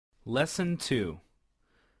Lesson 2.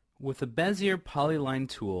 With the Bezier polyline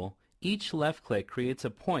tool, each left click creates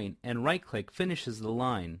a point and right click finishes the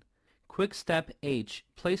line. Quick step H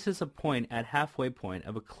places a point at halfway point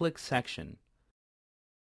of a click section.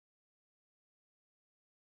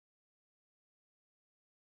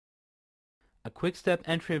 A quick step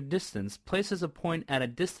entry of distance places a point at a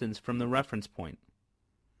distance from the reference point.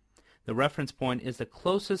 The reference point is the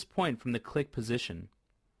closest point from the click position.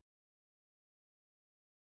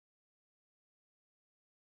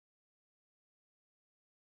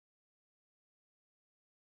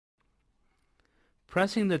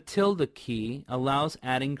 Pressing the tilde key allows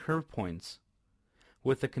adding curve points.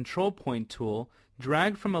 With the control point tool,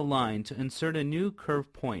 drag from a line to insert a new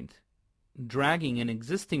curve point. Dragging an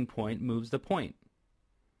existing point moves the point.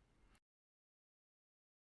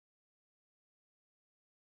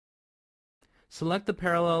 Select the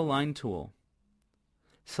parallel line tool.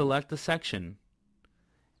 Select the section.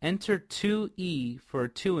 Enter 2E for a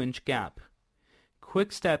 2-inch gap.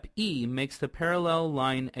 Quick step E makes the parallel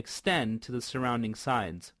line extend to the surrounding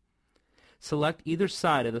sides. Select either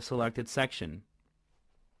side of the selected section.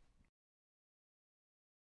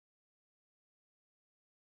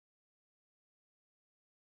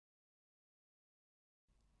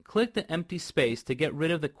 Click the empty space to get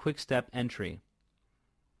rid of the quick step entry.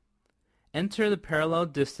 Enter the parallel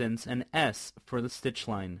distance and S for the stitch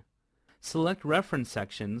line. Select reference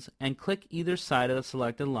sections and click either side of the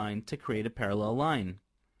selected line to create a parallel line.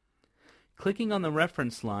 Clicking on the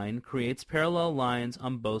reference line creates parallel lines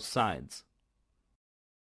on both sides.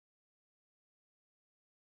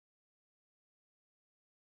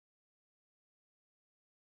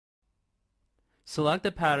 Select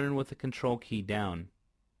a pattern with the Control key down.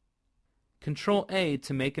 Control A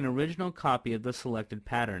to make an original copy of the selected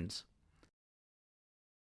patterns.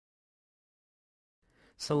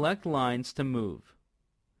 Select lines to move.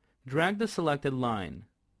 Drag the selected line.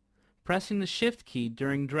 Pressing the Shift key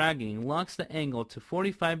during dragging locks the angle to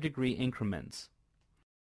 45-degree increments.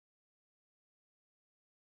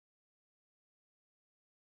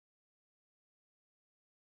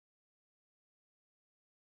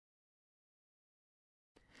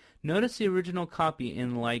 Notice the original copy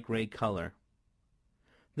in light gray color.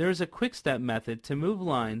 There is a quick step method to move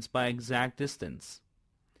lines by exact distance.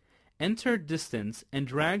 Enter distance and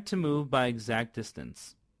drag to move by exact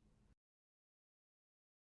distance.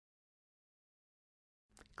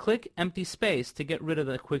 Click empty space to get rid of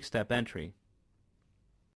the quick step entry.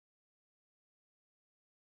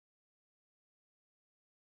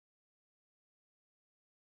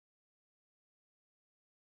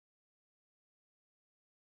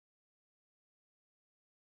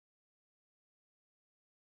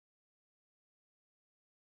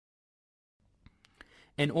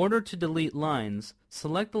 In order to delete lines,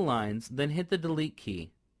 select the lines, then hit the delete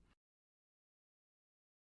key.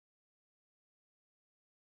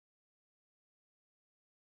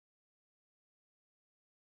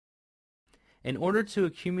 In order to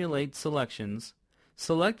accumulate selections,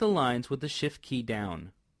 select the lines with the Shift key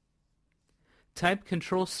down. Type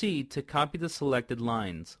Ctrl-C to copy the selected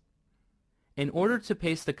lines. In order to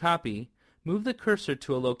paste the copy, move the cursor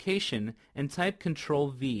to a location and type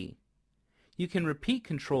Ctrl-V. You can repeat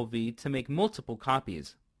Ctrl-V to make multiple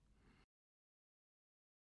copies.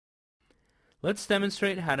 Let's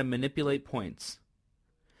demonstrate how to manipulate points.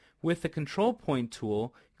 With the Control Point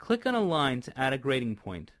tool, click on a line to add a grading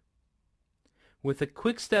point. With the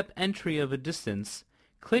quick step entry of a distance,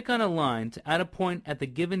 click on a line to add a point at the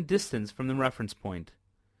given distance from the reference point.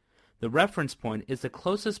 The reference point is the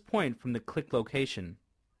closest point from the click location.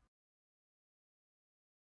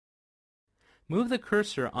 Move the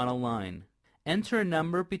cursor on a line. Enter a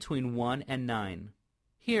number between 1 and 9.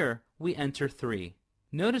 Here, we enter 3.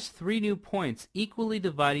 Notice 3 new points equally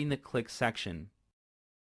dividing the click section.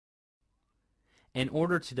 In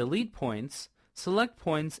order to delete points, select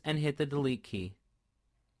points and hit the delete key.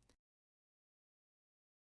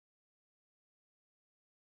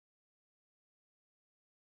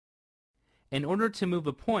 In order to move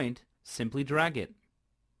a point, simply drag it.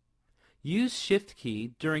 Use Shift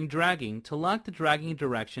key during dragging to lock the dragging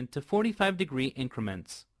direction to 45-degree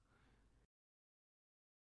increments.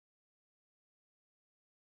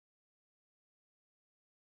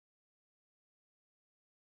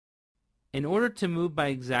 In order to move by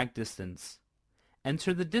exact distance,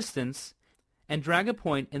 enter the distance and drag a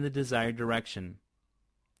point in the desired direction.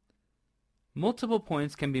 Multiple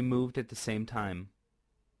points can be moved at the same time.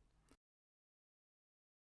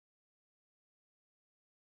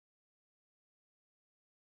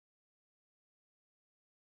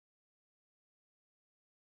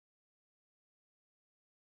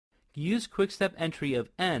 Use quick-step entry of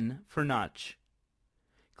N for notch.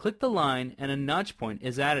 Click the line and a notch point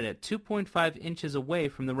is added at 2.5 inches away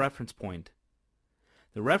from the reference point.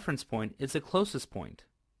 The reference point is the closest point.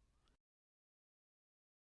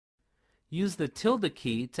 Use the tilde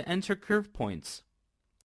key to enter curve points.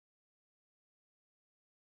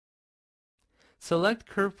 Select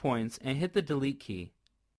curve points and hit the delete key.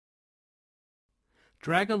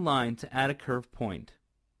 Drag a line to add a curve point.